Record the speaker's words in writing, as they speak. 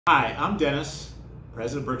Hi, I'm Dennis,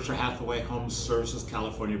 President of Berkshire Hathaway Home Services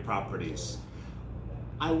California Properties.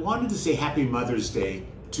 I wanted to say Happy Mother's Day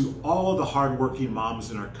to all the hardworking moms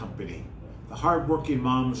in our company. The hardworking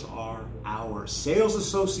moms are our sales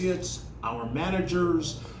associates, our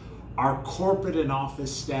managers, our corporate and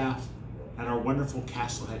office staff, and our wonderful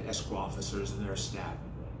Castle Head escrow officers and their staff.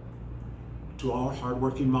 To all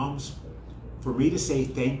hardworking moms, for me to say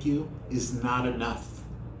thank you is not enough,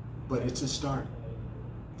 but it's a start.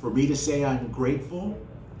 For me to say I'm grateful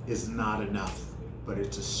is not enough, but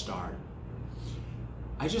it's a start.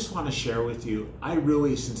 I just want to share with you, I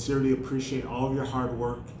really sincerely appreciate all of your hard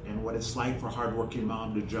work and what it's like for a hardworking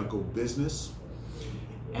mom to juggle business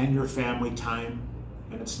and your family time,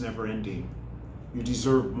 and it's never ending. You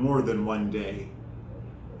deserve more than one day.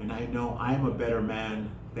 And I know I'm a better man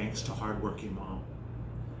thanks to hardworking mom.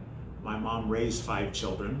 My mom raised 5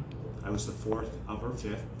 children. I was the 4th of her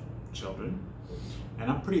 5th children. And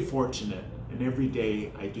I'm pretty fortunate, and every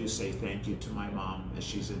day I do say thank you to my mom as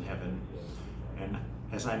she's in heaven. And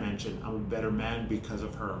as I mentioned, I'm a better man because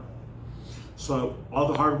of her. So all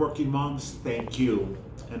the hardworking moms, thank you.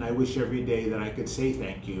 And I wish every day that I could say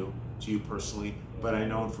thank you to you personally, but I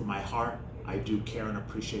know from my heart, I do care and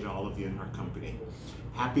appreciate all of you in our company.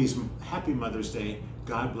 Happy Mother's Day.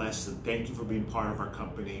 God bless, and thank you for being part of our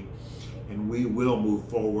company. And we will move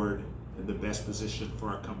forward in the best position for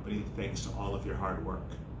our company thanks to all of your hard work.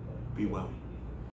 Be well.